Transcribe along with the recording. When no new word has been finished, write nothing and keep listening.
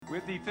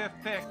With the fifth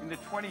pick in the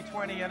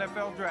 2020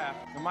 NFL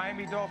Draft, the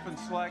Miami Dolphins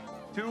select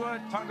Tua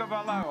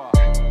Tagovailoa.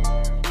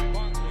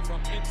 Barkley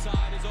from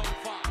inside his own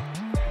 5.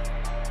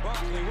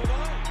 Barkley with a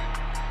lead.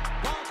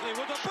 Barkley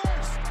with a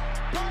burst.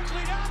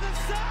 Barkley down the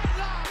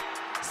sideline.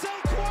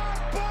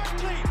 Saquon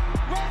Barkley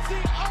runs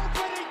the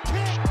opening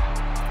kick.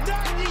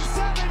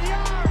 97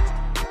 yards.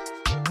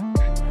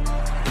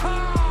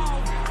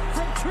 Pow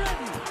from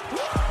Trenton.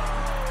 Woo!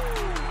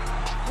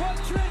 What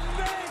Trenton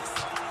makes,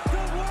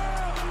 the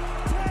world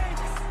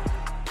takes.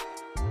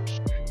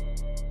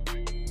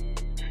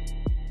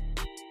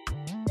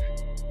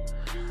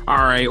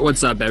 All right,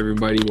 what's up,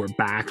 everybody? We're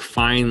back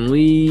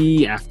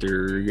finally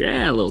after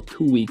a little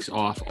 2 weeks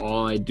off.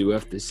 All I do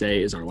have to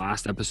say is our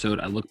last episode,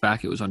 I look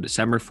back, it was on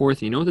December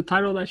 4th. You know what the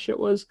title of that shit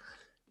was?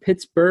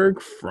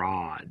 Pittsburgh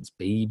Frauds,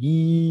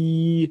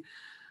 baby.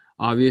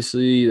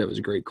 Obviously, that was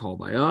a great call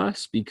by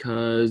us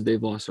because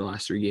they've lost their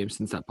last 3 games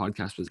since that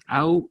podcast was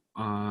out.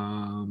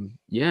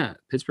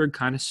 Pittsburgh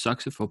kind of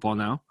sucks at football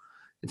now.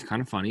 It's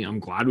kind of funny. I'm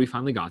glad we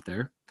finally got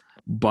there.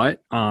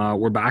 But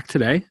we're back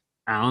today.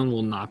 Alan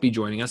will not be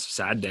joining us.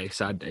 Sad day.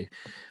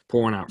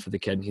 Pour one out for the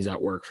kid. He's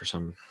at work for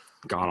some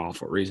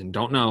god-awful reason.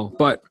 Don't know.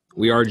 But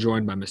we are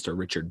joined by Mr.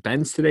 Richard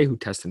Benz today, who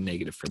tested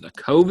negative for the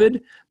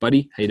COVID.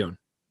 Buddy, how you doing?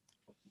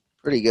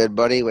 Pretty good,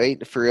 buddy.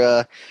 Wait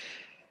for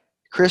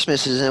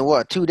Christmas is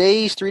in 2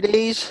 days, 3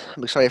 days?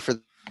 I'm excited for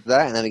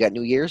that. And then we got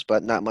New Year's,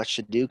 but not much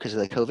to do because of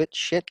the COVID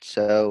shit.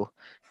 So,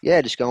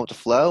 yeah, just going with the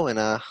flow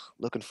and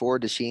looking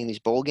forward to seeing these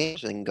bowl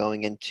games and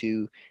going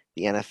into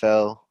the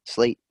NFL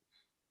slate.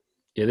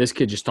 Yeah, this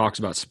kid just talks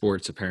about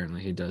sports,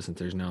 apparently. He doesn't.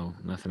 There's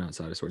nothing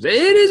outside of sports. It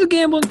is a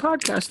gambling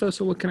podcast, though,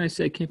 so what can I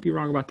say? Can't be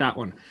wrong about that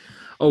one.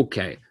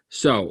 Okay,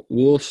 so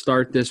we'll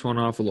start this one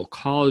off with a little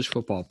college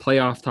football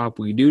playoff top.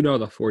 We do know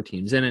the 4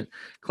 teams in it.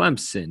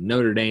 Clemson,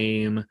 Notre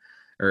Dame,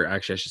 or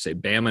actually I should say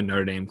Bama,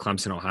 Notre Dame,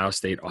 Clemson, Ohio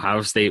State.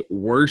 Ohio State,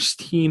 worst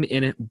team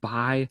in it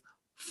by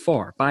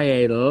far, by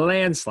a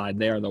landslide.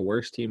 They are the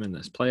worst team in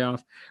this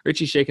playoff.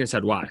 Richie's shaking his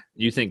head. Why?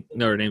 You think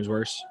Notre Dame's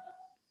worse?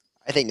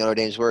 I think Notre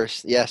Dame's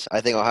worse. Yes,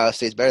 I think Ohio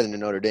State's better than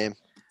Notre Dame.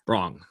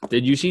 Wrong.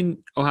 Did you see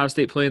Ohio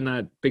State play in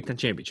that Big Ten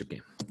championship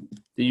game?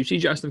 Did you see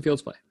Justin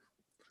Fields play?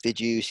 Did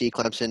you see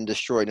Clemson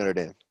destroy Notre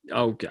Dame?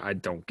 Oh, I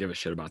don't give a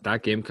shit about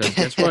that game because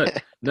guess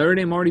what? Notre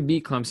Dame already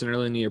beat Clemson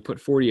early in the year,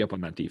 put 40 up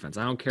on that defense.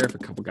 I don't care if a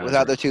couple guys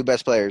without their 2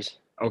 best players.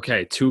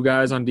 Okay, 2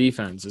 guys on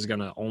defense is going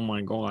to, oh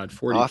my God,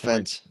 40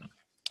 offense. Points.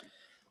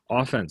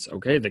 Offense.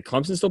 Okay, the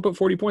Clemson still put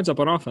 40 points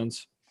up on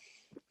offense.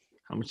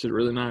 How much did it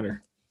really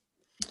matter?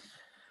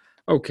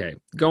 Okay,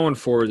 going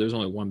forward, there's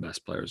only one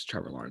best player. It's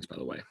Trevor Lawrence, by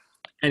the way.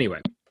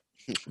 Anyway,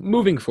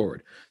 moving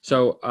forward.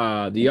 So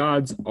the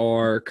odds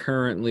are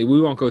currently –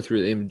 we won't go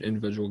through the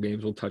individual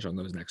games. We'll touch on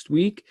those next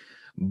week.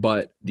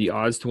 But the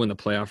odds to win the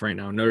playoff right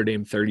now, Notre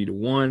Dame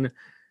 30-1,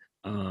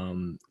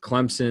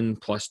 Clemson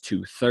plus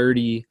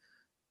 230,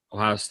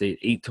 Ohio State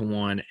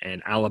 8-1,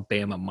 and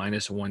Alabama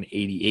minus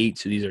 188.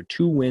 So these are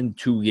 2-win,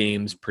 2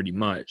 games pretty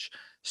much.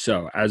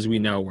 So, as we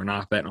know, we're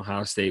not betting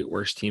Ohio State,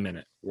 worst team in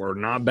it. We're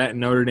not betting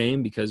Notre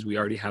Dame because we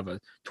already have a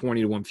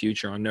 20-1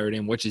 future on Notre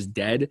Dame, which is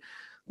dead.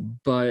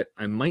 But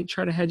I might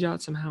try to hedge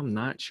out somehow. I'm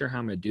not sure how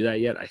I'm going to do that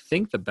yet. I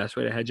think the best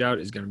way to hedge out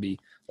is going to be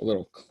a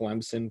little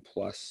Clemson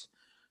plus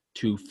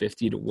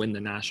 250 to win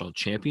the national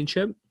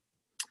championship.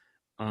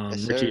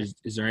 Yes, Richie,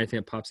 is there anything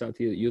that pops out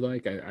to you that you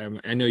like?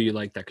 I know you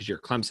like that because you're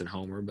a Clemson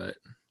homer, but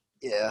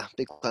yeah,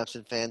 big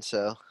Clemson fan,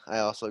 so I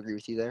also agree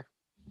with you there.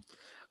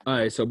 All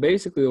right, so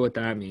basically what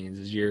that means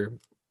is you're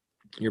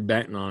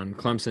betting on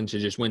Clemson to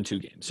just win 2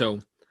 games. So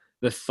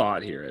the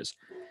thought here is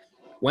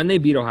when they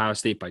beat Ohio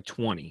State by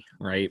 20,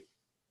 right,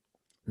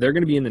 they're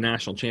going to be in the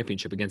national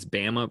championship against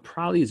Bama,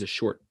 probably as a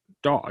short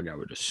dog, I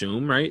would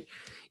assume, right?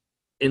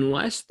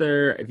 Unless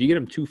if you get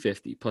them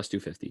 250, plus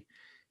 250,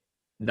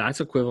 that's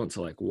equivalent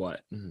to like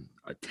what,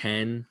 a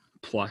 10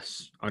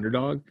 plus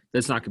underdog.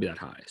 That's not going to be that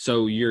high.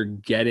 So you're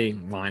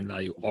getting line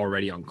value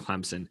already on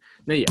Clemson.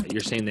 Now, yeah,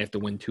 you're saying they have to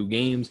win 2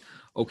 games.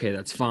 Okay,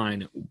 that's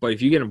fine. But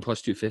if you get them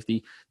plus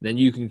 250, then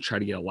you can try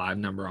to get a live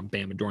number on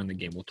Bama during the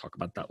game. We'll talk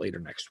about that later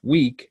next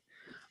week.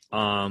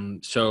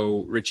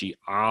 So Richie,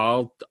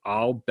 I'll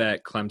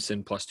bet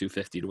Clemson plus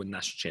 250 to win the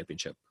national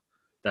championship.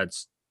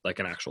 That's like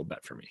an actual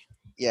bet for me.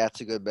 Yeah,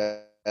 it's a good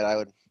bet. I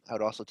would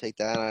also take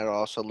that. And I'd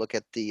also look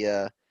at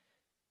the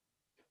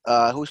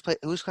who's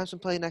Clemson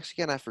playing next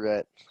again? I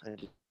forgot.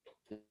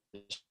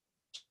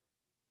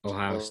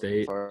 Ohio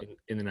State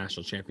in the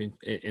national champion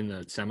in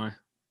the semi.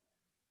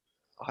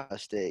 Ohio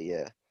State,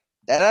 yeah.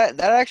 That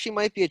actually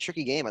might be a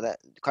tricky game. That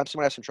Clemson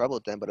might have some trouble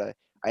with them, but I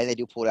think they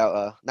do pull it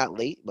out not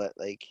late, but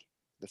like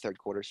the third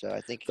quarter. So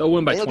I think they'll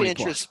win by 20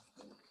 plus.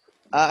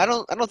 I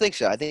don't think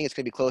so. I think it's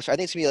gonna be closer. I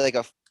think it's gonna be like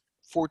a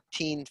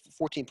 14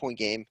 point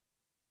game.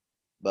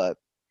 But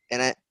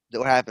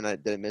what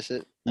happened? Did I miss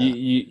it?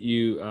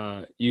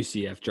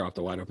 UCF dropped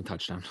a wide open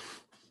touchdown.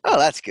 Oh,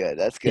 that's good.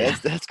 That's good. Yeah.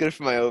 That's good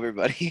for my over,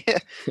 buddy.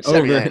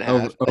 over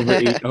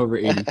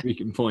 80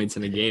 freaking points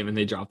in a game, and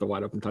they dropped a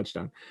wide open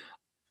touchdown.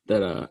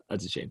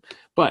 That's a shame.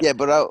 But yeah,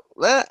 but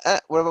what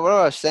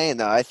I was saying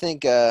though, I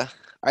think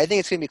I think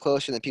it's going to be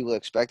closer than people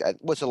expect.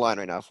 What's the line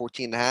right now?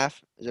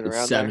 14.5? Is it It's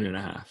around there?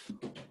 7.5.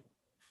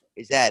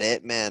 Is that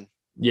it, man?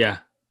 Yeah.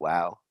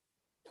 Wow.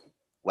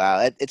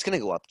 It's going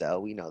to go up, though.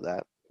 We know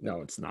that.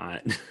 No, it's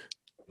not.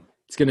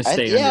 It's gonna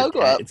stay Yeah, under it'll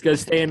go 10. up. It's gonna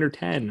stay under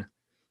 10.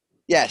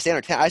 Yeah,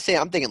 standard 10.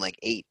 I'm thinking like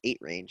 8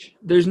 range.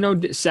 There's no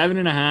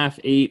 7.5,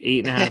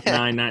 8, 8.5,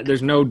 9, 9.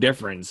 There's no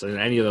difference in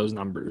any of those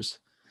numbers.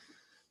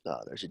 No,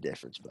 there's a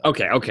difference. But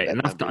Okay. bet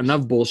numbers.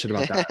 Enough bullshit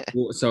about that.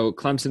 So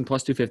Clemson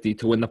plus 250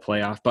 to win the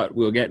playoff, but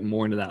we'll get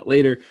more into that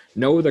later.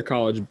 No other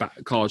college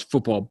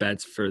football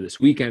bets for this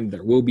weekend.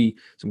 There will be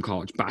some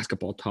college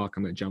basketball talk.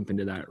 I'm going to jump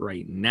into that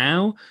right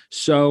now.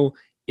 So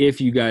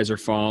if you guys are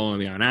following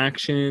me on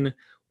action,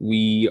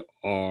 we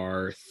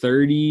are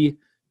 30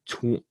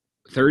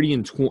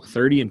 and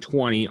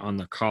 20 on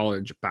the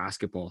college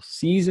basketball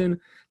season.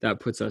 That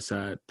puts us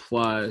at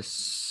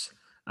plus,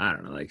 I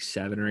don't know, like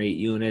 7 or 8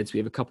 units. We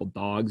have a couple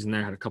dogs in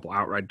there, had a couple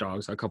outright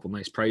dogs, a couple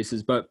nice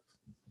prices. But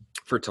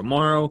for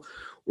tomorrow,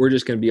 we're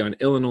just going to be on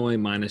Illinois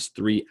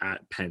 -3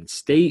 at Penn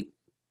State.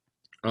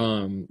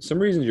 Some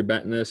reasons you're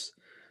betting this.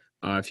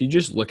 If you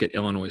just look at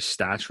Illinois'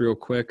 stats real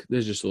quick,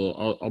 there's just a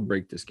little, I'll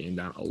break this game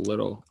down a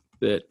little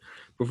bit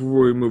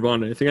before we move on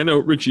to anything. I know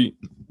Richie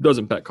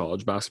doesn't bet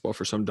college basketball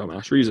for some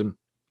dumbass reason.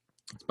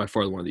 It's by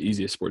far one of the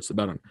easiest sports to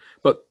bet on.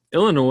 But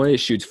Illinois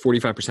shoots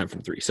 45%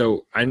 from three.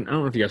 So I don't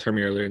know if you guys heard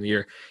me earlier in the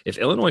year. If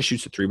Illinois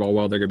shoots the three ball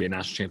well, they're going to be a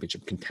national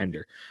championship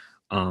contender.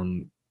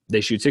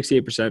 They shoot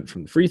 68%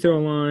 from the free throw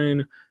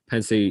line.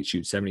 Penn State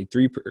shoots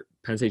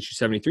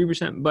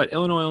 73%, but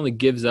Illinois only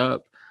gives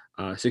up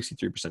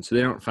 63%. So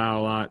they don't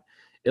foul a lot.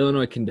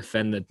 Illinois can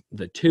defend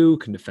the two,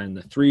 can defend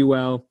the three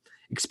well.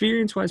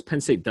 Experience-wise, Penn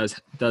State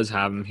does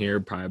have them here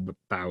probably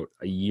about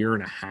a year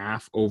and a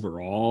half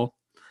overall.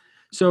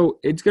 So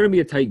it's going to be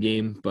a tight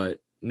game,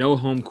 but no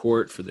home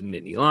court for the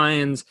Nittany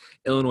Lions.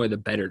 Illinois, the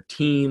better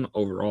team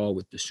overall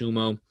with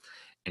DeSumo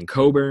and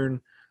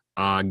Coburn.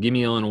 Give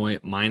me Illinois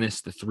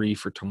 -3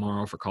 for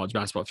tomorrow for college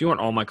basketball. If you want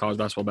all my college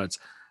basketball bets,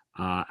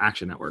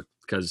 Action Network,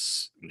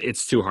 because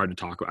it's too hard to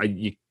talk.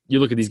 You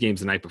look at these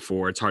games the night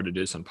before, it's hard to do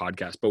this on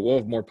podcasts, but we'll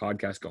have more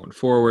podcasts going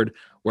forward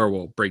where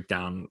we'll break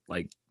down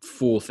like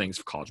full things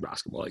for college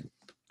basketball, like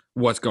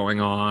what's going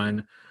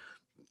on,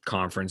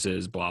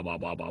 conferences, blah, blah,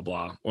 blah, blah,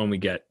 blah, when we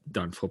get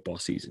done football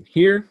season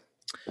here.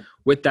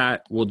 With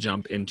that, we'll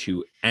jump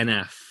into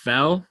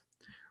NFL.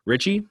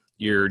 Richie,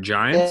 your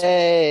Giants.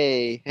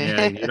 Hey.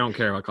 Yeah, you don't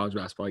care about college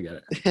basketball. I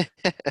get it.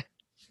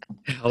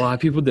 A lot of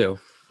people do.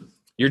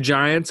 Your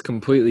Giants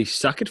completely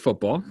suck at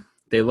football.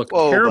 They look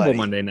terrible buddy.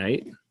 Monday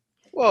night.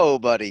 Whoa,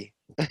 buddy.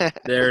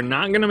 They're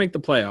not going to make the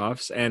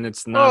playoffs, and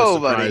it's not a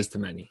surprise to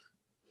many.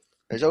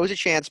 There's always a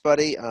chance,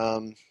 buddy.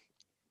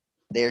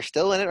 They're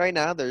still in it right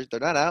now. They're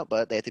not out,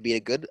 but they have to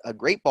beat a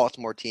great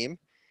Baltimore team,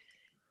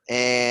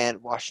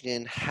 and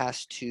Washington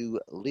has to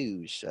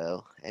lose.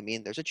 So, I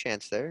mean, there's a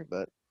chance there,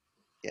 but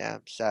yeah,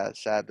 sad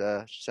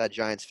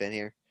Giants fan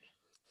here.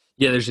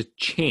 Yeah, there's a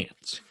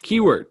chance.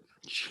 Keyword,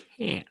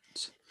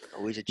 chance.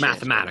 Always a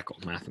chance.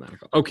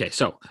 Mathematical. Okay,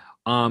 so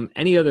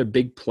any other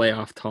big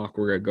playoff talk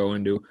we're going to go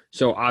into?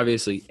 So,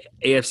 obviously,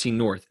 AFC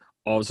North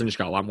all of a sudden just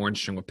got a lot more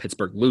interesting with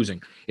Pittsburgh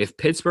losing. If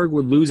Pittsburgh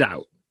would lose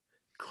out,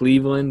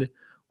 Cleveland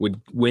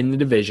would win the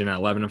division at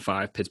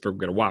 11-5. Pittsburgh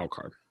would get a wild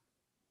card.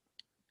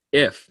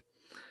 If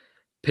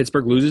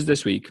Pittsburgh loses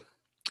this week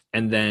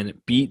and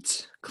then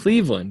beats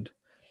Cleveland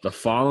the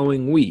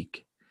following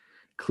week,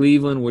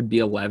 Cleveland would be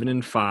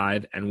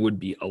 11-5 and would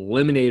be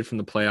eliminated from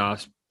the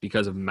playoffs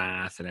because of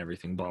math and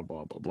everything, blah,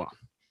 blah, blah, blah.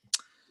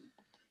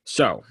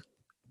 So,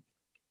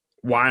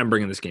 why I'm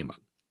bringing this game up.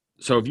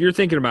 So, if you're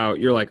thinking about,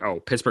 you're like, oh,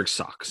 Pittsburgh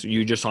sucks.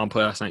 You just saw them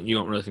play last night. You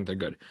don't really think they're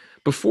good.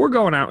 Before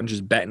going out and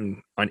just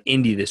betting on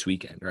Indy this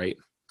weekend, right,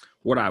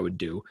 what I would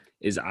do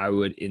is I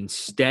would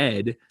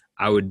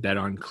bet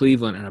on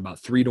Cleveland at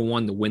about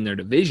 3-1 to win their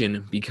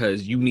division,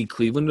 because you need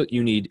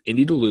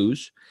Indy to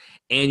lose,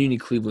 and you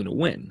need Cleveland to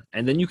win.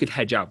 And then you could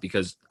hedge out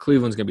because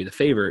Cleveland's going to be the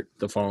favorite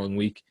the following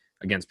week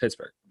against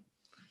Pittsburgh.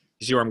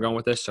 You see where I'm going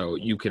with this? So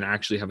you can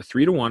actually have a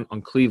 3-1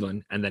 on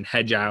Cleveland and then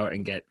hedge out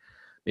and get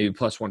maybe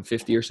plus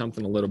 150 or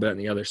something, a little bit on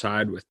the other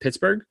side with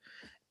Pittsburgh.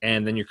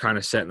 And then you're kind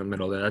of set in the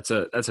middle there. That's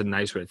a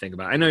nice way to think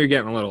about it. I know you're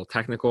getting a little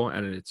technical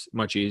and it's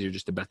much easier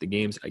just to bet the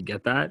games. I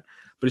get that.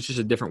 But it's just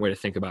a different way to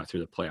think about it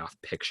through the playoff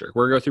picture.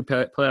 We're going to go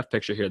through playoff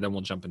picture here, then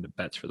we'll jump into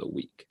bets for the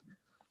week.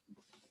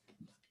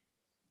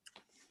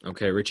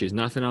 Okay, Richie, has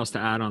nothing else to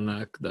add on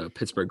the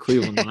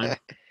Pittsburgh-Cleveland line?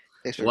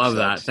 Love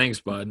that.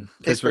 Thanks, bud.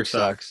 Pittsburgh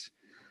sucks.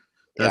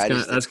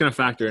 That's gonna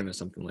factor into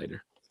something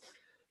later.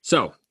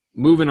 So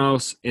moving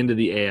us into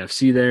the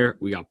AFC there,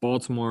 we got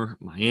Baltimore,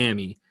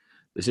 Miami.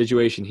 The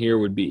situation here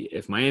would be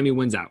if Miami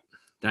wins out,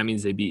 that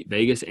means they beat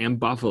Vegas and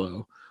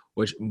Buffalo,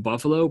 which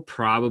Buffalo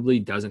probably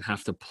doesn't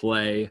have to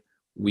play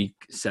week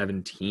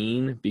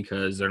 17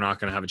 because they're not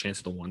going to have a chance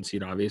at the 1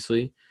 seed,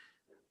 obviously.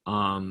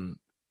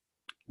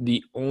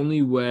 The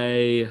only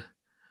way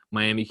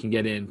Miami can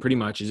get in pretty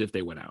much is if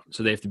they win out.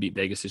 So they have to beat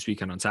Vegas this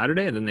weekend on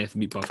Saturday, and then they have to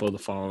beat Buffalo the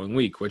following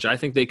week, which I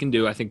think they can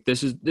do. I think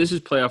this is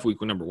playoff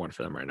week number 1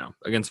 for them right now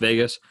against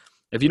Vegas.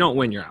 If you don't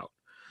win, you're out.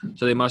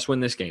 So they must win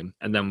this game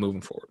and then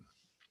moving forward.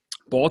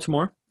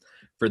 Baltimore,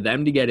 for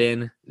them to get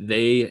in,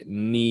 they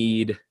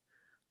need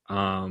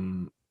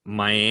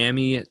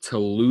Miami to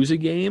lose a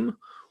game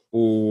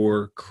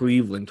or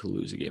Cleveland to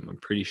lose a game. I'm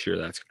pretty sure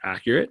that's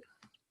accurate.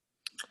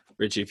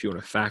 Richie, if you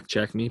want to fact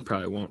check me,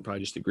 probably won't. Probably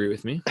just agree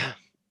with me.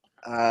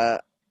 How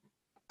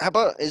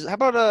about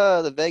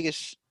the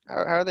Vegas? How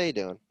are they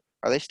doing?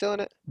 Are they still in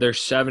it? They're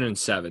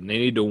 7-7. They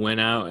need to win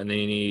out, and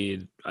they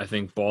need, I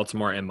think,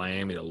 Baltimore and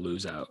Miami to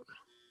lose out.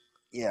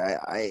 Yeah,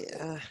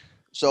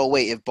 so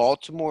wait, if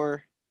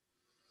Baltimore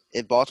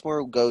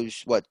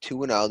goes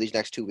 2-0 these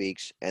next 2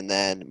 weeks, and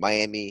then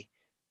Miami,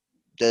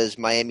 does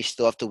Miami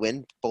still have to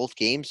win both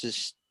games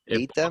to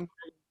beat them?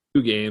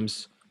 2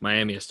 games.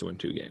 Miami has to win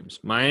 2 games.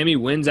 Miami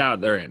wins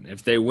out, they're in.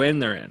 If they win,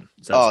 they're in.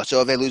 So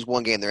so if they lose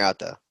one game, they're out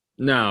though.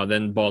 No,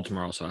 then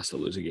Baltimore also has to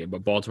lose a game.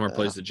 But Baltimore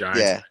plays the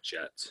Giants and the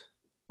Jets.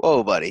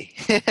 Whoa, buddy.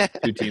 2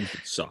 teams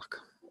that suck.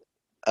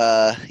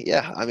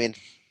 Yeah. I mean,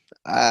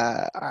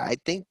 I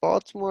think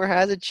Baltimore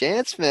has a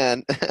chance,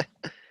 man.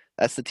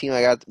 That's the team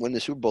I got to win the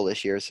Super Bowl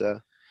this year.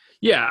 So.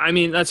 Yeah, I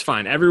mean, that's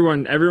fine.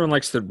 Everyone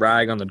likes to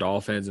brag on the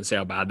Dolphins and say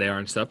how bad they are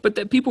and stuff.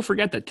 But people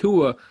forget that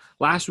Tua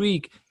last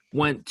week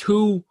went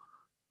to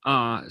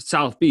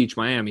South Beach,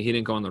 Miami. He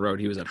didn't go on the road.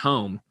 He was at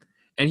home.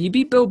 And he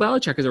beat Bill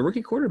Belichick as a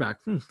rookie quarterback.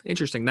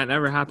 Interesting. That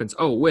never happens.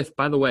 Oh,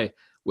 by the way,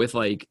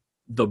 like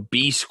the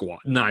B squad,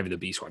 not even the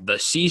B squad, the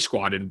C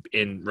squad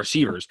in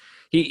receivers.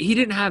 He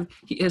didn't have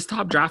his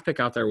top draft pick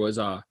out there was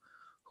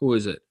who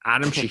was it?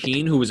 Adam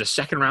Shaheen, who was a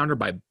second rounder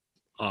by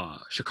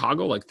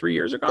Chicago like 3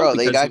 years ago. Bro,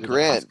 they got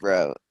Grant,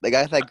 bro. They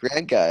got that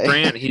Grant guy.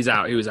 Grant, he's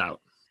out. He was out.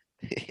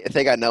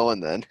 They got no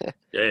one then.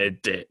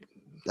 It did.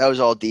 That was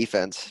all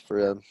defense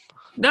for them.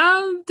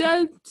 No,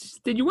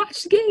 did you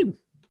watch the game?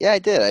 Yeah, I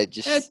did. I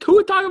just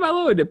Tua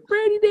Tagovailoa did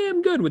pretty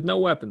damn good with no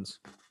weapons.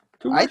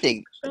 I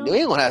think New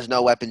England has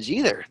no weapons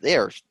either. They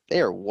are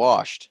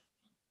washed.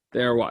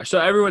 They're washed. So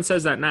everyone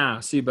says that now.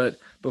 See, but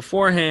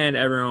beforehand,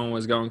 everyone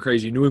was going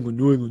crazy. New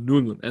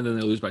England, and then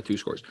they lose by 2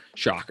 scores.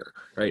 Shocker,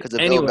 right? Because of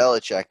Bill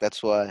Belichick.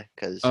 That's why.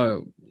 Because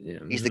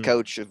he's the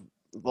coach of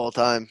all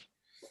time.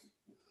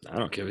 I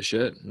don't give a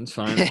shit. It's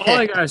fine. All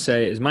I gotta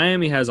say is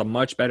Miami has a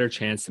much better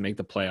chance to make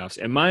the playoffs,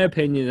 in my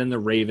opinion, than the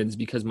Ravens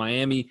because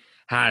Miami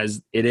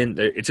has it in.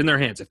 It's in their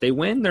hands. If they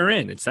win, they're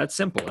in. It's that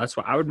simple. That's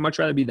why I would much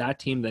rather be that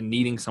team than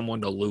needing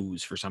someone to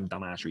lose for some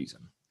dumbass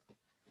reason.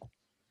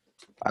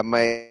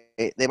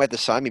 They might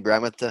decide me, bro.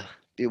 I'm going to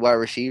be a wide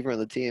receiver on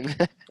the team.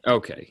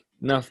 Okay,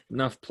 enough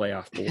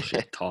playoff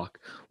bullshit talk.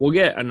 We'll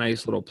get a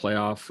nice little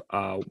playoff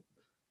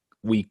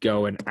week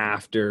going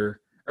after.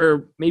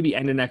 Or maybe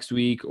end of next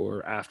week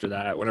or after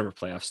that, whenever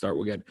playoffs start,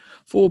 we'll get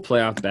full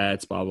playoff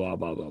bets, blah, blah,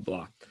 blah, blah,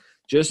 blah.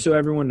 Just so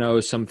everyone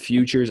knows, some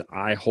futures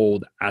I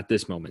hold at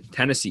this moment.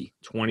 Tennessee,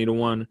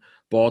 20-1.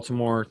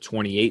 Baltimore,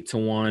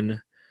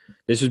 28-1.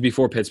 This was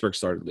before Pittsburgh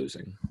started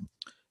losing.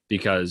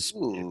 Because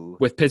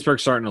with Pittsburgh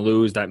starting to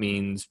lose, that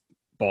means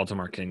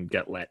Baltimore can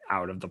get let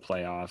out of the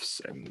playoffs,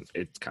 and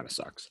it kind of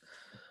sucks.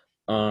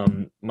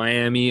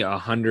 Miami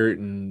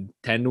 110-1.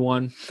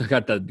 I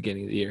got that at the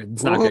beginning of the year.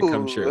 It's not going to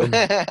come true,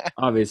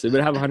 obviously,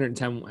 but I have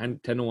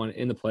 110-1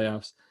 in the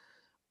playoffs.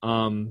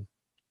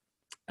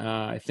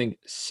 I think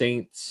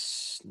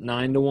Saints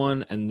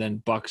 9-1, and then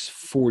Bucks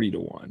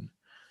 40-1.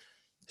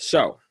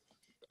 So,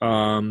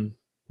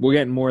 we'll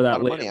get more of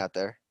that later. Money out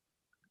there.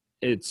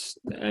 It's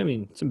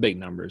some big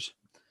numbers.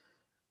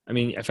 I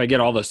mean, if I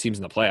get all those teams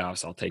in the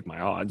playoffs, I'll take my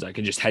odds. I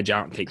could just hedge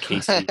out and take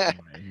KC.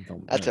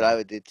 That's what I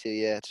would do too.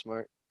 Yeah, it's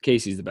smart.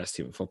 KC's the best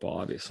team in football,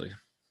 obviously.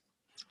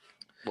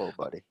 Whoa,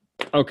 buddy.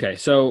 Okay,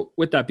 so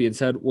with that being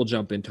said, we'll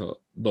jump into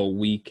the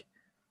week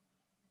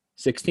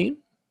 16?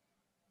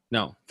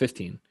 No,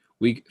 15.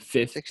 Week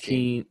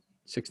 15.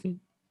 16? Is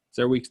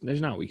there week? There's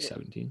not week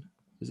 17,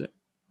 is it?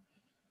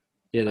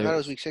 Yeah, I thought it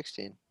was week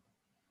 16.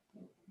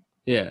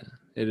 Yeah,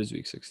 it is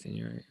week 16.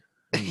 You're right.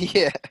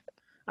 Yeah.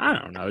 I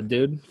don't know,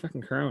 dude.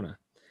 Fucking Corona.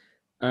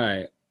 All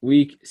right,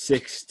 week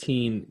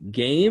 16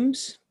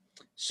 games.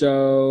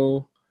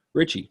 So,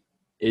 Richie,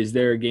 is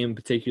there a game in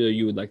particular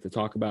you would like to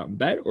talk about and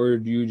bet, or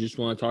do you just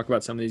want to talk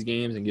about some of these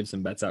games and give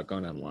some bets out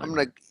going online?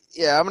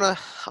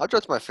 I'll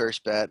jump to my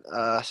first bet.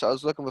 So I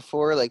was looking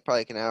before,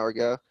 probably an hour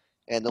ago,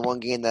 and the one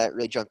game that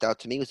really jumped out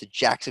to me was the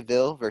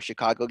Jacksonville versus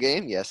Chicago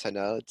game. Yes, I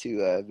know,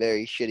 2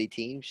 very shitty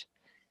teams.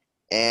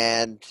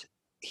 And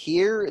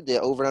here, the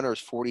over-under is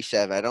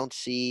 47. I don't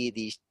see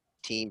these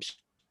teams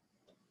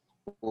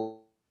for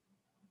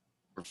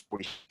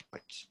 40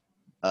 points.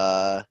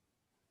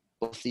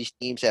 Both these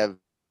teams have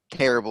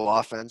terrible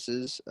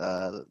offenses.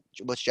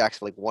 What's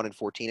Jacksonville,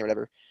 1-14 or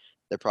whatever?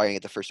 They're probably going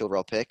to get the first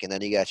overall pick. And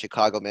then you got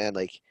Chicago, man.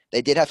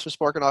 They did have some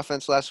spark on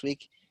offense last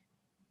week,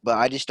 but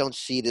I just don't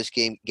see this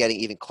game getting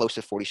even close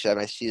to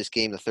 47. I see this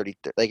game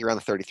around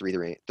the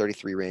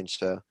 33 range.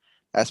 So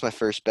that's my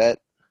first bet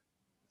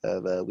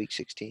of week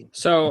 16.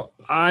 So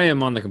I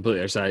am on the complete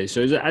other side.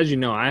 So as you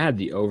know, I had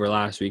the over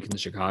last week in the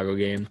Chicago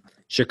game.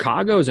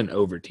 Chicago is an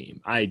over team.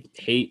 I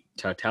hate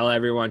to tell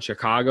everyone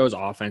Chicago's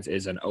offense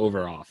is an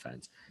over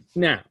offense.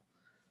 Now,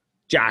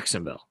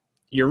 Jacksonville.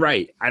 you're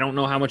right. I don't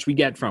know how much we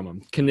get from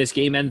them. Can this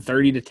game end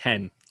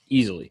 30-10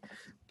 easily?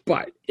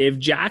 But if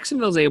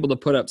Jacksonville's able to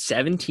put up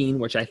 17,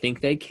 which I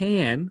think they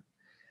can,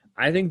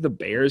 I think the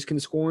Bears can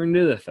score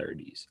into the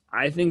 30s.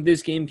 I think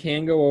this game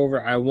can go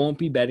over. I won't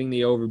be betting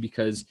the over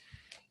because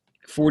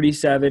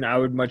 47, I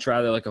would much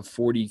rather like a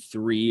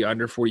 43,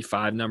 under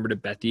 45 number to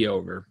bet the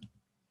over.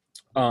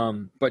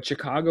 But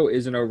Chicago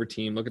is an over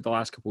team. Look at the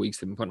last couple weeks.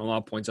 They've been putting a lot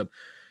of points up.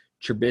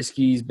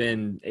 Trubisky's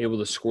been able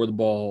to score the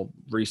ball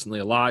recently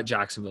a lot.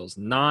 Jacksonville's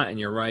not. And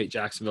you're right,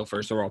 Jacksonville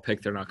first overall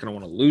pick. They're not going to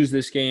want to lose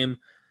this game.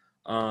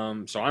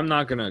 So I'm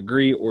not going to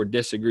agree or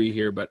disagree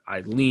here, but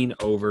I lean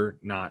over,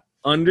 not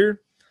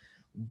under.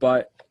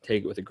 But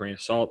take it with a grain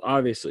of salt,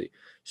 obviously.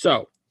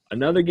 So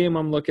another game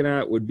I'm looking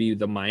at would be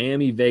the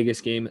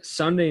Miami-Vegas game,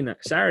 Saturday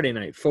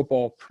night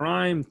football,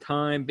 prime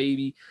time,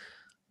 baby.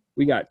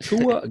 We got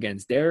Tua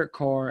against Derek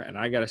Carr, and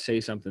I got to say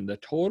something. The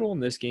total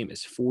in this game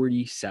is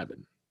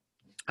 47.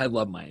 I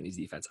love Miami's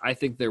defense. I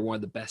think they're one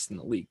of the best in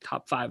the league,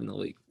 top 5 in the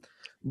league.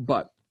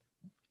 But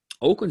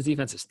Oakland's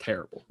defense is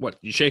terrible. What,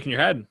 you shaking your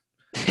head?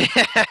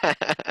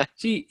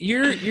 See,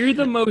 you're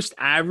the most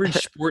average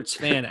sports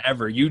fan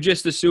ever. You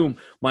just assume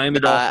Miami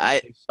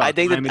Dolphins. I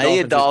think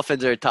the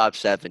Dolphins are top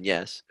 7.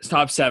 Yes, it's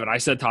top 7. I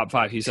said top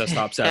 5. He says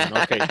top 7.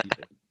 Okay,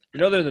 you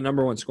know they're the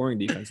number 1 scoring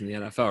defense in the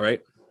NFL,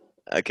 right?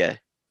 Okay,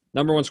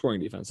 number 1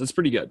 scoring defense. That's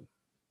pretty good.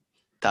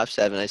 Top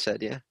 7. I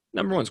said yeah.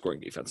 Number 1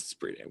 scoring defense. It's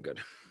pretty damn good.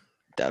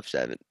 Top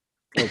 7.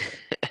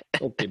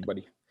 Okay,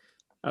 buddy.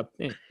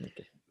 Okay.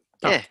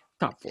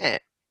 Top 4. Yeah.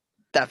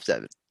 Top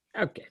 7.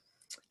 Okay.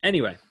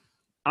 Anyway.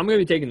 I'm going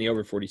to be taking the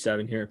over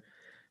 47 here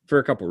for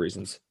a couple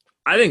reasons.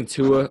 I think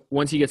Tua,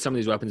 once he gets some of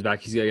these weapons back,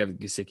 he's going to have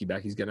Gesicki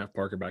back. He's going to have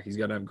Parker back. He's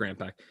going to have Grant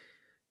back.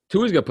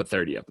 Tua's going to put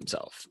 30 up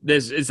himself.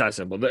 It's that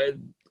simple. The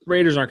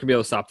Raiders aren't going to be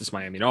able to stop this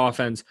Miami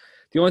offense.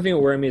 The only thing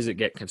that worries me is it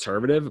get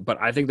conservative, but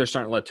I think they're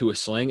starting to let Tua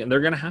sling, and they're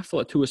going to have to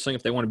let Tua sling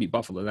if they want to beat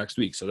Buffalo next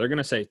week. So they're going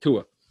to say,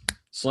 Tua,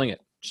 sling it.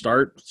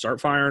 Start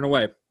firing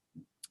away.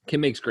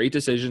 Kim makes great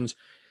decisions.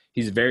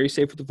 He's very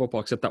safe with the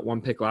football, except that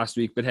one pick last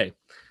week. But hey,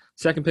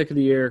 second pick of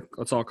the year,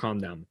 let's all calm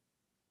down.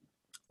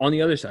 On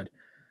the other side,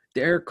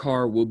 Derek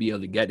Carr will be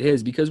able to get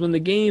his because if the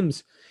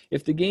game's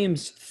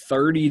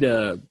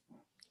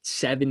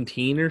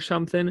 30-17 or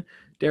something,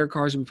 Derek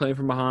Carr's going to be playing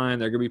from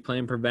behind. They're going to be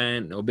playing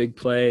prevent, no big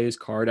plays,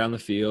 Carr down the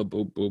field,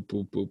 boop, boop,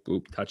 boop, boop,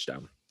 boop,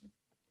 touchdown.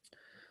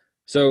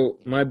 So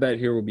my bet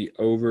here will be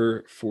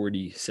over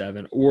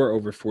 47 or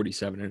over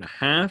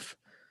 47.5.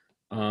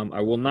 I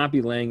will not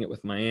be laying it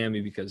with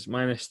Miami because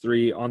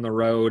 -3 on the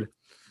road.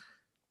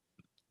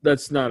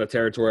 That's not a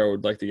territory I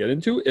would like to get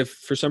into. If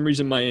for some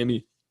reason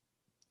Miami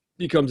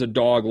becomes a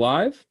dog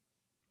live,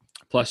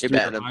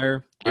 +3 or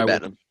higher, I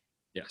would.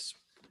 Yes.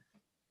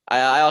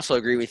 I also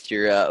agree with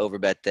your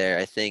overbet there.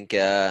 I think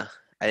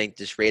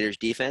this Raiders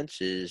defense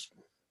is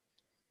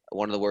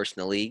one of the worst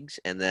in the leagues.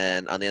 And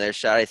then on the other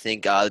side, I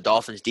think the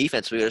Dolphins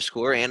defense will be able to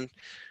score, and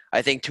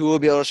I think Tua will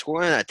be able to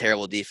score in that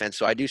terrible defense.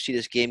 So I do see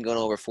this game going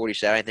over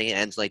 47. I think it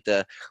ends like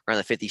around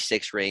the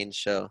 56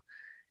 range. So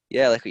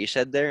yeah, like what you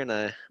said there, and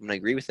I'm gonna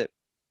agree with it.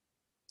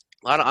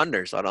 A lot of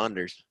unders.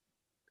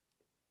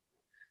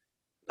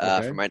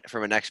 Okay. For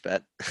my next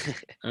bet.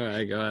 All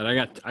right, go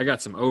ahead. I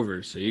got some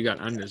overs, so you got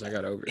unders. I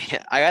got overs.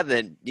 Yeah, I got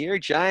the New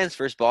York Giants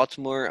versus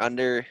Baltimore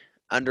under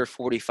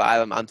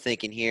 45. I'm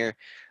thinking here,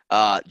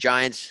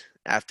 Giants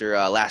after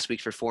last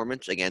week's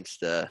performance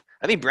against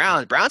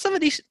Browns. Browns have a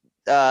decent,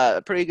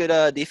 pretty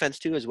good defense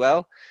too as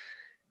well.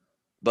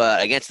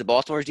 But against the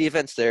Baltimore's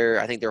defense,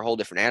 I think they're a whole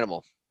different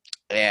animal.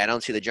 Yeah, I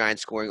don't see the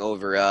Giants scoring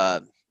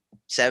over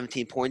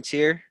 17 points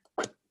here.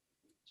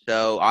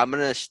 So I'm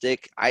gonna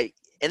stick.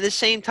 At the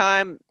same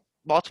time,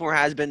 Baltimore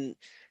has been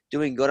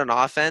doing good on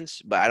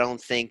offense, but I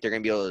don't think they're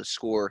going to be able to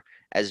score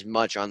as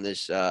much on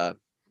this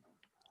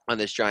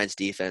Giants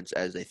defense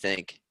as they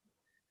think.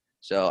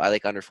 So I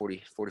like under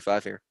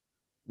 45 here.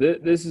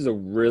 This is a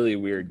really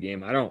weird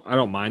game. I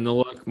don't mind the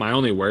look. My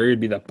only worry would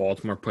be that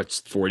Baltimore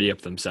puts 40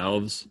 up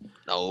themselves.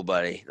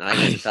 Nobody. Not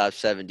against the top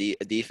 7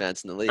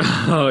 defense in the league.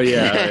 Oh,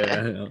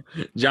 yeah.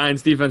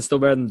 Giants defense still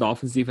better than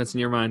Dolphins defense in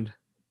your mind?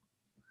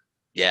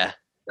 Yeah.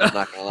 I'm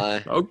not going to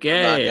lie.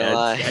 Okay.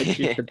 That's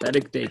your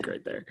pathetic take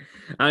right there.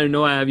 I don't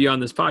know I have you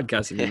on this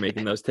podcast if you're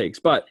making those takes.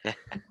 But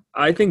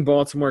I think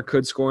Baltimore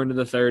could score into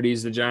the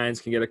 30s. The Giants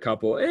can get a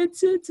couple.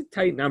 It's a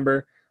tight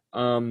number.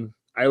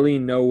 I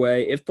lean no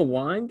way. If the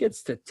line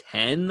gets to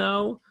 10,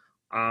 though,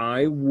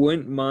 I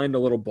wouldn't mind a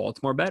little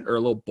Baltimore bet or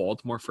a little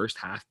Baltimore first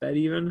half bet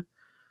even.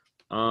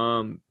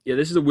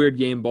 This is a weird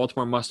game.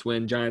 Baltimore must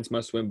win. Giants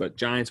must win. But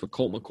Giants with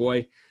Colt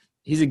McCoy,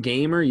 he's a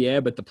gamer, yeah,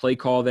 but the play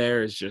call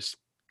there is just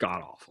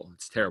god-awful.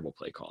 It's terrible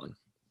play calling.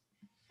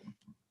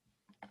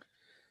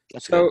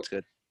 That's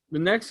good. The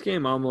next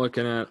game I am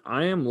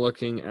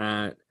looking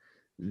at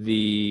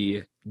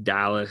the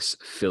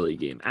Dallas-Philly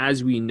game.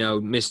 As we know,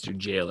 Mr.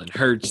 Jalen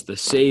Hurts, the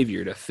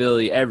savior to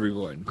Philly,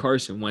 everyone.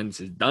 Carson Wentz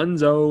is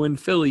donezo in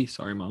Philly.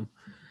 Sorry, Mom.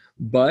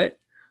 But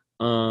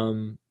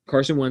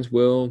Carson Wentz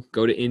will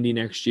go to Indy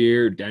next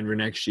year, Denver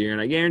next year,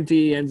 and I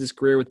guarantee he ends his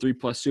career with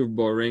 3+ Super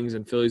Bowl rings,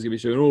 and Philly's going to be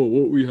saying, oh,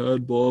 what we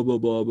had, blah, blah,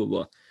 blah, blah,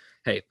 blah.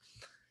 hey,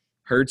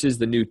 Hurts is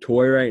the new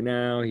toy right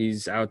now.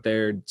 He's out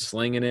there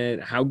slinging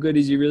it. How good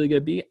is he really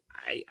going to be?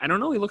 I don't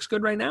know. He looks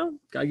good right now.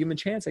 Got to give him a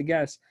chance, I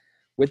guess.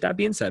 With that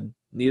being said,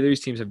 neither of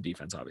these teams have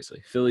defense,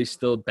 obviously. Philly's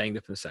still banged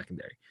up in the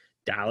secondary.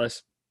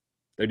 Dallas,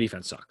 their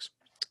defense sucks.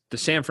 The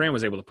San Fran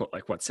was able to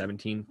put,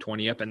 17,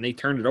 20 up, and they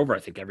turned it over, I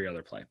think, every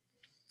other play.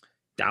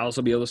 Dallas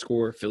will be able to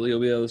score. Philly will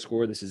be able to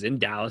score. This is in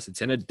Dallas.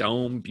 It's in a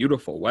dome.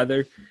 Beautiful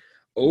weather.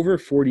 Over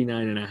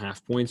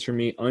 49.5 points for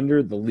me,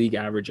 under the league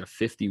average of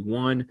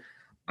 51.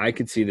 I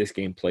could see this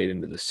game played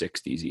into the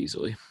 60s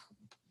easily.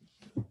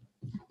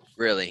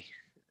 Really?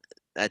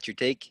 That's your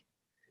take?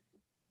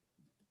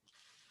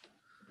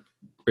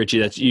 Richie,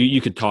 that's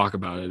you could talk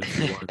about it if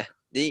you want.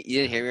 You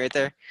didn't hear me right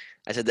there?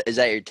 I said, is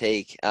that your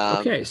take?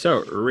 Okay,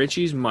 so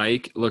Richie's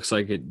mic looks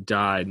like it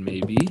died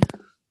maybe.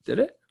 Did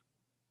it?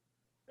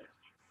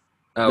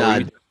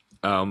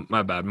 Oh,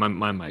 my bad.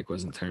 My mic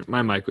wasn't turned.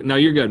 No,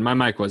 you're good. My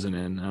mic wasn't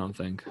in, I don't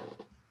think.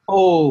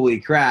 Holy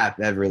crap,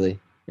 Everly.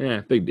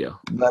 Yeah, big deal.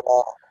 But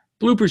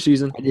Blooper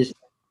season. I just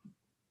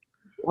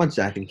 1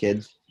 second,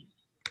 kids.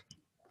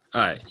 All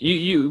right.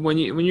 You when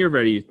you're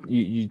ready,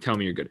 you tell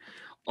me you're good.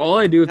 All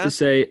I do have to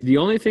say, the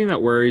only thing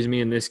that worries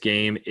me in this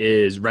game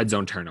is red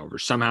zone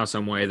turnovers. Somehow,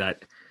 some way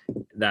that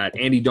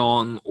Andy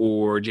Dalton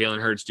or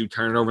Jalen Hurts do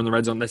turn it over in the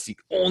red zone. That's the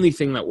only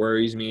thing that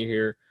worries me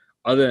here.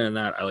 Other than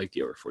that, I like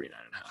the over 49.5.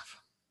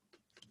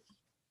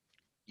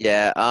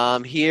 Yeah.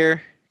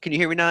 Here. Can you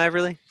hear me now,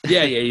 Everly?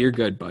 Yeah, you're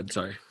good, bud.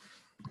 Sorry.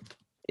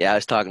 Yeah, I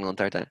was talking the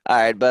entire time. All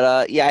right, but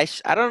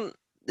I don't.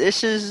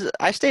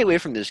 I stay away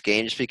from this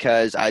game just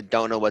because I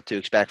don't know what to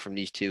expect from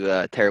these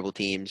two terrible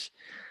teams.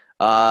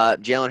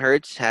 Jalen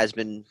Hurts has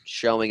been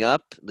showing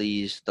up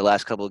the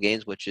last couple of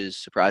games, which is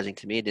surprising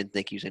to me. I didn't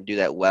think he was going to do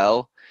that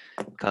well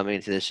coming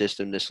into the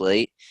system this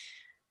late.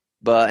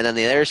 And on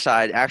the other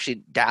side,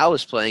 actually,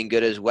 Dallas playing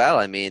good as well.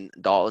 I mean,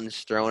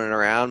 Dalton's throwing it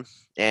around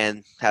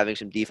and having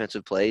some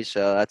defensive plays,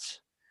 so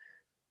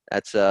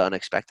that's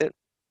unexpected.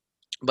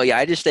 But yeah,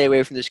 I just stay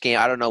away from this game.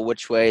 I don't know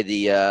which way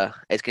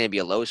it's going to be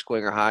a low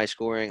scoring or high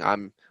scoring.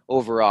 I'm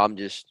running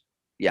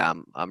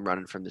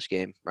from this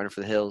game, running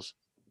for the hills.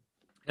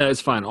 Yeah,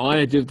 it's fine. All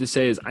I do have to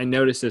say is I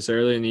noticed this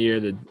earlier in the year,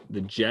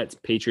 the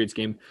Jets-Patriots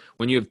game.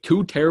 When you have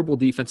two terrible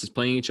defenses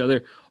playing each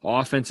other,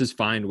 offenses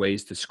find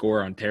ways to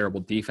score on terrible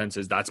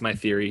defenses. That's my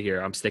theory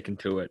here. I'm sticking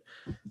to it.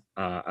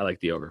 I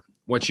like the over.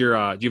 What's your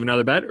do you have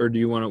another bet, or do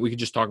you want to? We could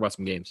just talk about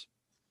some games.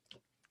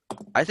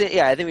 I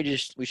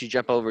think we should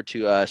jump over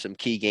to some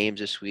key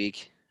games this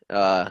week.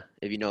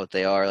 If you know what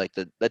they are, like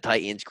the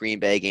Titans Green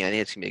Bay game. I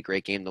think it's gonna be a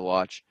great game to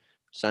watch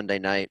Sunday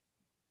night.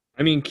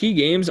 I mean, key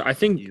games. I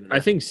think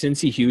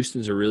Cincy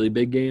Houston's a really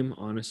big game,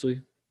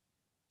 honestly.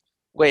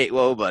 Wait,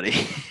 whoa, buddy.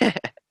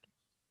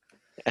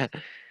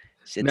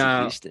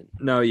 Houston.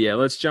 No, yeah.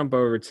 Let's jump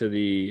over to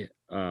the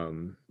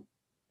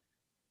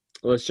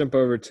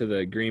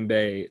Green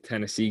Bay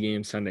Tennessee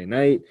game Sunday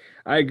night.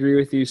 I agree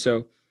with you.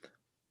 So,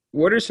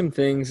 what are some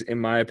things, in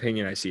my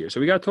opinion, I see here?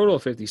 So we got a total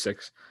of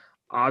 56.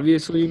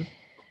 Obviously,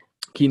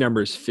 key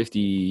number is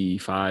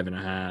 55 in the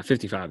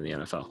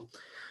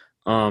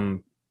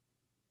NFL.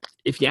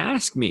 If you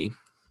ask me,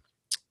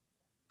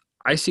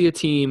 I see a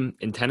team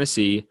in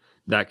Tennessee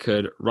that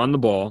could run the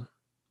ball.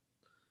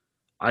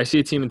 I see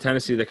a team in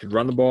Tennessee that could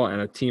run the ball, and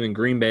a team in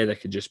Green Bay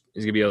that is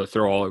going to be able to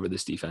throw all over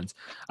this defense.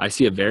 I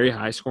see a very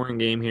high-scoring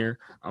game here.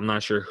 I'm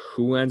not sure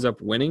who ends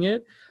up winning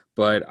it,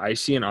 but I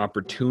see an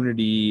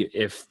opportunity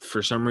if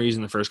for some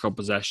reason the first couple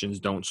possessions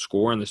don't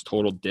score and this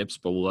total dips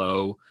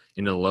below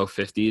into the low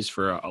 50s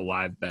for a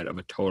live bet of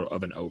a total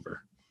of an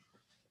over.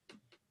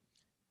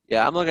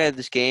 Yeah, I'm looking at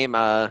this game.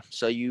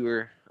 So you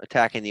were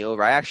attacking the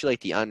over. I actually like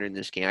the under in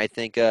this game. I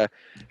think the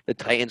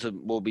Titans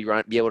will be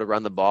able to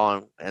run the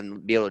ball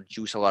and be able to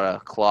juice a lot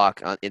of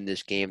clock in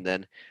this game.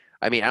 Then,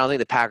 I mean, I don't think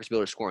the Packers will be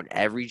able to score on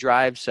every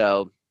drive.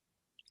 So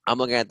I'm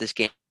looking at this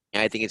game.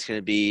 I think it's going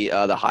to be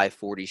the high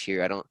 40s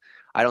here.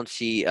 I don't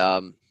see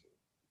a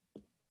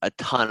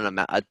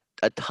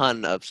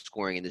ton of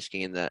scoring in this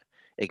game that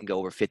it can go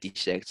over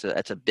 56. So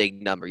that's a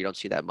big number. You don't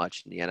see that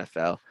much in the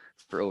NFL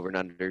for over and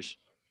unders.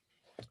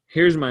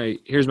 Here's my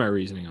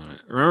reasoning on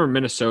it. Remember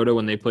Minnesota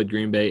when they played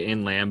Green Bay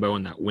in Lambeau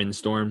in that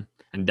windstorm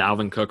and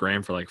Dalvin Cook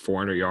ran for like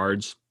 400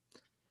 yards?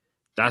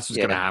 That's what's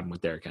going to happen with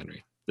Derrick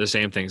Henry. The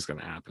same thing's going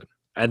to happen.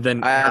 And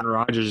then Aaron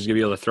Rodgers is going to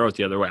be able to throw it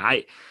the other way.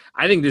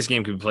 I think this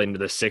game could be played into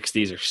the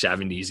 60s or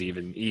 70s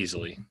even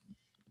easily.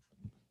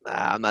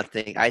 I'm not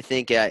thinking. I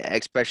think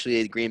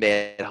especially Green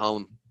Bay at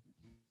home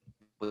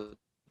with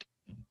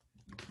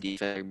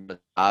defense,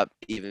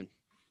 even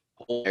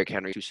hold Derrick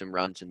Henry to some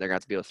runs, and they're going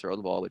to have to be able to throw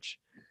the ball, which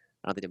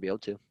I don't think they'll be able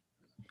to.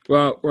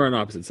 Well, we're on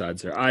opposite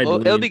sides here.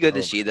 It'll be good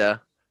to see, though.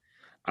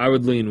 I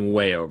would lean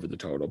way over the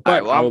total.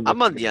 But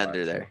I'm on the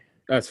under there.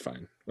 That's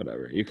fine.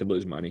 Whatever. You could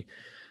lose money.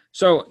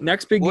 So,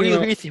 next big game. Who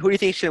do you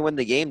think is going to win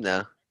the game,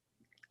 though?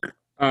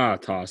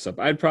 Toss-up.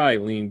 I'd probably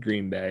lean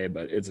Green Bay,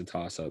 but it's a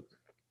toss-up.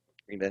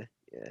 Green Bay,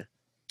 yeah.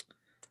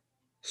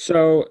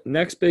 So,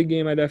 next big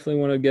game I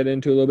definitely want to get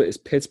into a little bit is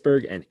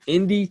Pittsburgh and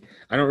Indy.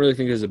 I don't really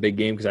think this is a big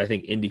game because I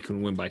think Indy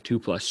can win by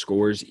 2+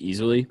 scores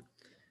easily.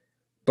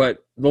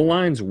 But the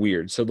line's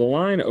weird. So the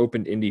line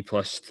opened Indy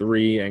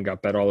 +3 and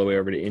got bet all the way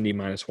over to Indy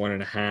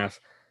 -1.5.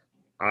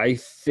 I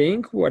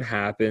think what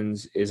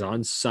happens is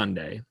on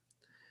Sunday,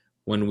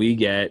 when we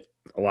get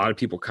a lot of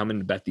people coming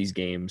to bet these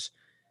games,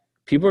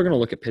 people are going to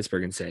look at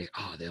Pittsburgh and say,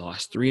 oh, they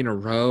lost 3 in a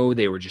row.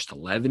 They were just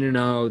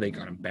 11-0. They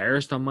got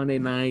embarrassed on Monday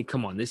night.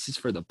 Come on, this is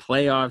for the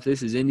playoffs.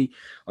 This is Indy,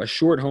 a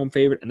short home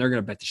favorite, and they're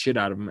going to bet the shit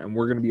out of them. And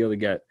we're going to be able to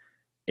get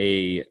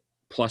a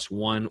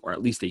 +1 or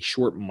at least a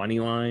short money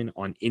line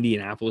on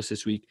Indianapolis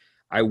this week.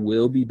 I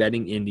will be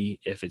betting Indy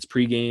if it's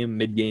pregame,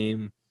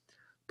 midgame,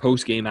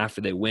 postgame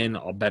after they win.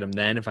 I'll bet them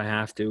then if I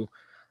have to.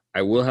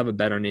 I will have a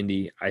bet on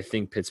Indy. I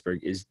think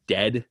Pittsburgh is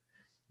dead.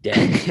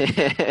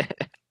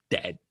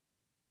 Dead.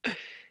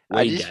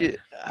 I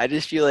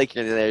just feel like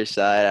you're on the other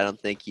side. I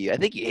think you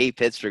hate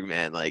Pittsburgh,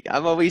 man. Like,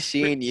 I'm always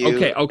seeing you.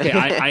 Okay.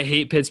 I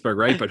hate Pittsburgh,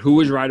 right? But who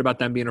was right about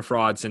them being a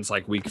fraud since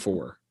like week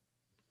 4?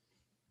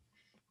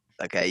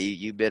 Okay,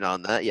 you've been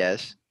on that,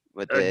 yes.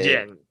 But they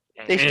Again.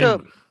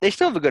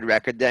 still have a good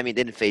record. I mean,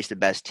 they didn't face the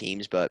best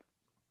teams, but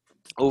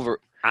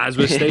As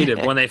was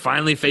stated, when they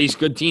finally face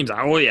good teams, the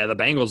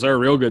Bengals are a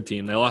real good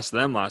team. They lost to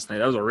them last night.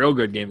 That was a real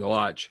good game to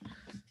watch.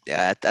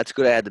 Yeah, that's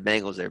good. I had the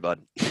Bengals there,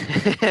 bud.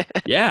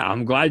 Yeah,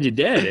 I'm glad you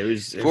did. It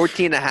was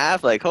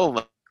 14.5. Like,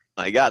 oh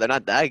my God, they're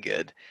not that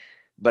good.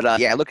 But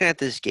yeah, looking at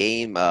this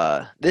game,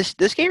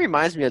 this game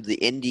reminds me of the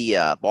Indy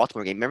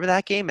Baltimore game. Remember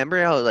that game?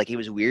 Remember how like it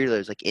was weird? It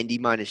was like Indy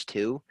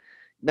 -2.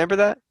 Remember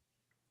that?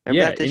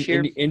 Remember that this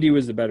year? Indy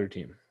was the better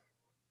team.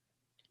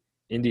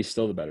 Indy's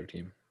still the better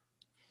team.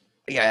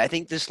 Yeah, I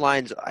think this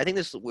line's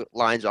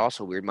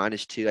also weird.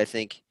 -2.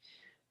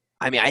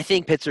 I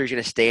think Pittsburgh's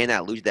going to stay in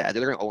that lose that.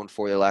 They're going to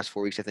 0-4 their last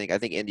 4 weeks. I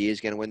think Indy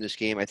is going to win this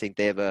game. I think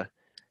they have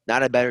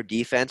not a better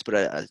defense,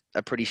 but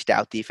a pretty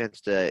stout defense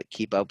to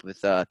keep up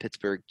with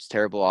Pittsburgh's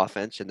terrible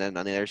offense. And then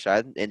on the other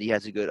side, Indy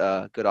has a good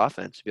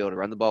offense to be able to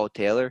run the ball with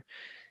Taylor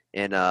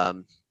and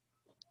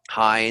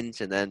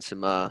Hines, and then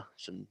some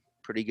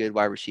pretty good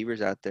wide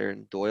receivers out there,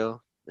 and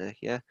Doyle.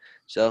 Yeah,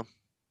 so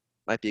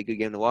might be a good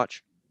game to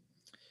watch.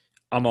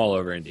 I'm all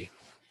over Indy.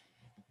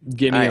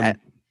 Give me them.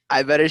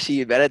 I better see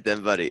you bet it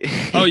then, buddy.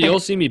 Oh, you'll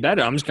see me bet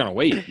it. I'm just gonna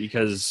wait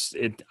because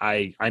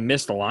I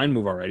missed the line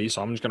move already,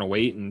 so I'm just gonna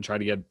wait and try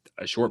to get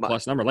a short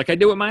plus number, like I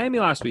did with Miami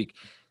last week.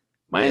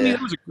 That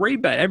was a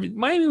great bet.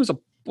 Miami was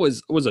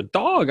a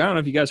dog. I don't know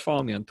if you guys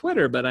follow me on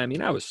Twitter, but I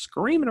mean I was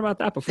screaming about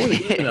that before the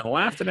game and then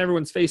laughed in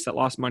everyone's face that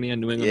lost money on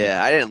New England.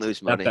 Yeah, I didn't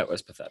lose money. That bet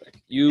was pathetic.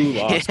 You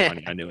lost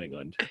money on New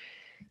England.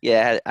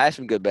 Yeah, I had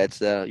some good bets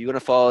though. You want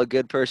to follow a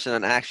good person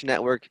on Action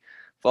Network?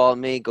 Follow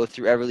me, go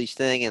through Everly's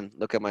thing, and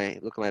look at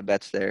my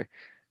bets there.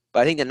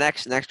 But I think the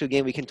next good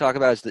game we can talk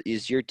about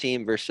is your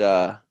team versus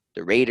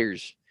the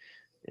Raiders.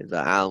 If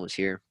Alan was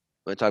here,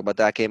 want to talk about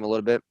that game a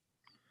little bit?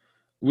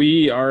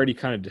 We already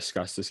kind of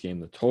discussed this game,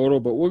 the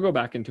total, but we'll go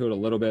back into it a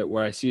little bit.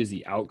 What I see is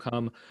the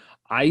outcome.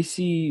 I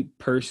see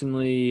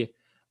personally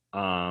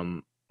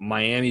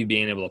Miami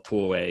being able to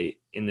pull away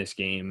in this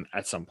game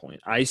at some point.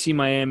 I see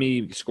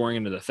Miami scoring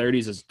into the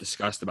 30s as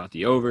discussed about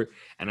the over,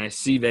 and I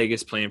see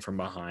Vegas playing from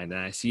behind. And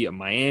I see a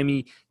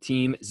Miami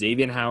team,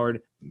 Xavier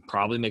Howard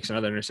probably makes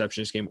another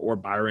interception this game, or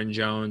Byron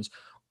Jones,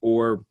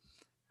 or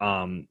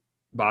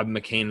Bob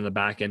McCain in the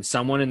back end.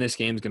 Someone in this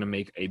game is going to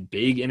make a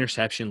big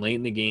interception late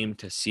in the game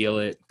to seal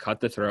it,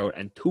 cut the throat.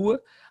 And Tua,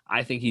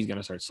 I think he's going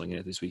to start slinging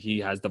it this week. He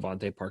has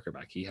Devontae Parker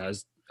back. He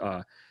has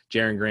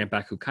Jaron Grant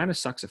back, who kind of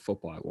sucks at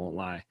football, I won't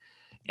lie.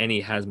 And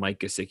he has Mike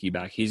Gesicki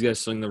back. He's going to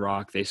sling the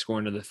rock. They score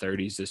into the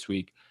 30s this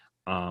week.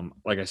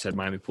 Like I said,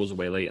 Miami pulls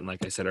away late. And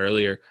like I said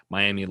earlier,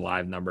 Miami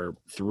live number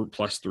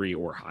 +3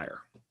 or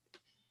higher.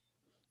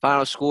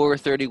 Final score,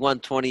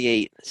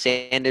 31-28.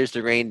 Sanders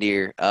the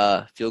Reindeer.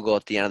 Field goal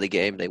at the end of the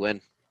game. They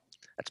win.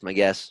 That's my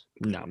guess.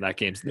 No,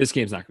 this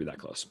game's not going to be that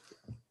close.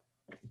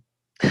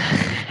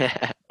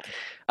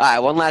 All right,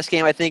 one last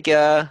game. I think.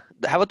 How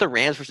about the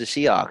Rams versus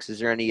Seahawks? Is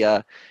there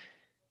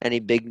any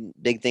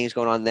big things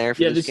going on there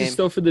for this game? Is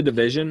still for the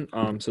division.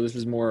 So this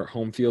is more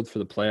home field for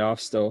the playoffs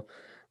still.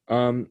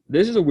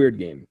 This is a weird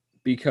game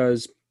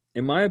because,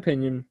 in my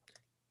opinion,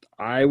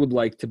 I would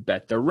like to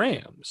bet the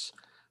Rams.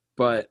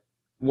 But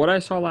what I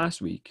saw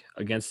last week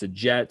against the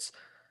Jets,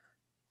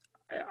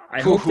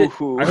 I hope they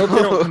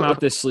don't come out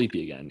this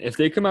sleepy again. If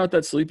they come out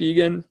that sleepy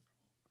again,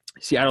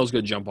 Seattle's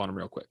going to jump on them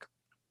real quick.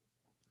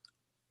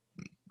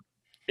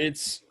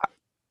 It's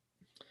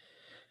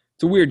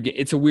a weird game.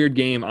 It's a weird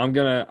game.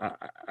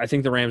 I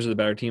think the Rams are the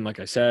better team. Like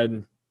I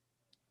said,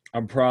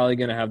 I'm probably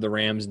gonna have the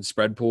Rams in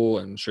spread pool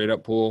and straight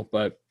up pool,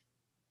 but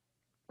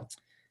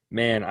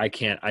man, I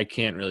can't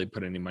really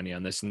put any money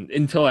on this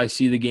until I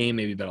see the game.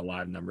 Maybe bet a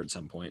live number at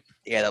some point.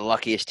 Yeah, the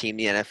luckiest team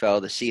in the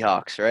NFL, the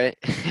Seahawks, right?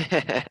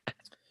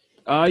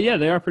 Yeah,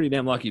 they are pretty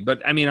damn lucky.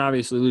 But I mean,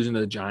 obviously losing to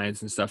the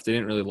Giants and stuff, they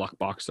didn't really luck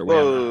box their way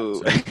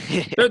out.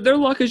 So their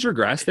luck has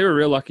regressed. They were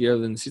real lucky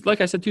other than,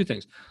 like I said, two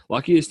things: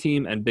 luckiest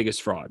team and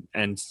biggest fraud.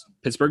 And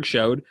Pittsburgh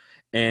showed,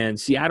 and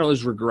Seattle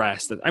has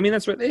regressed. I mean,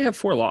 that's what they have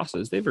 4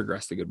 losses. They've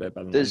regressed a good bit.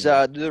 Do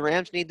the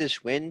Rams need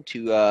this win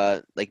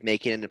to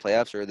make it into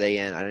playoffs, or are they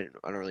in? I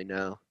don't really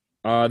know.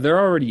 They're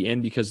already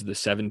in because of the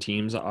 7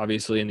 teams,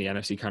 obviously, and the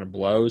NFC kind of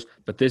blows.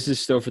 But this is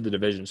still for the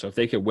division. So if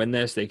they could win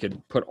this, they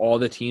could put all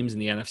the teams in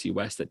the NFC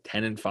West at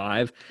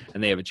 10-5,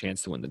 and they have a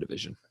chance to win the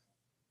division.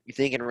 You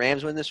thinking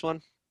Rams win this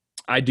one?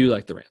 I do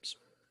like the Rams.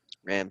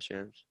 Rams.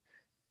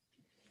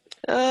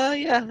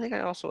 Yeah, I think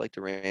I also like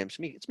the Rams.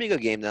 It's me a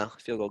good game though.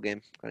 Field goal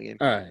game. Kind of game.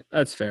 All right,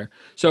 that's fair.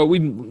 So we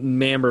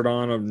mambered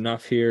on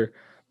enough here.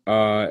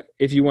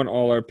 If you want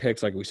all our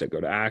picks, like we said,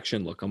 go to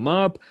Action, look them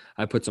up.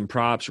 I put some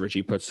props.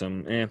 Richie puts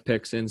some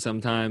picks in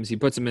sometimes. He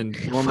puts them in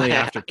normally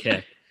after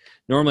kick.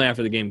 Normally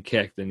after the game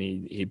kicked, then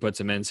he puts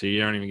them in, so you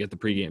don't even get the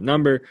pregame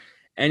number.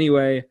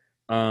 Anyway,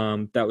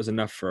 that was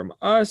enough from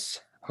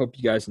us. Hope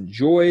you guys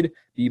enjoyed.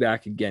 Be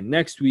back again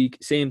next week,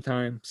 same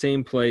time,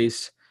 same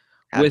place,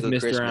 with Mr.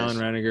 Christmas. Alan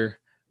Reniger.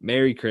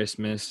 Merry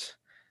Christmas.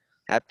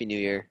 Happy New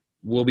Year.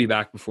 We'll be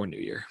back before New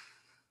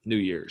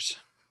Year's.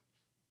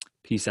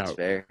 Peace That's out.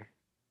 fair.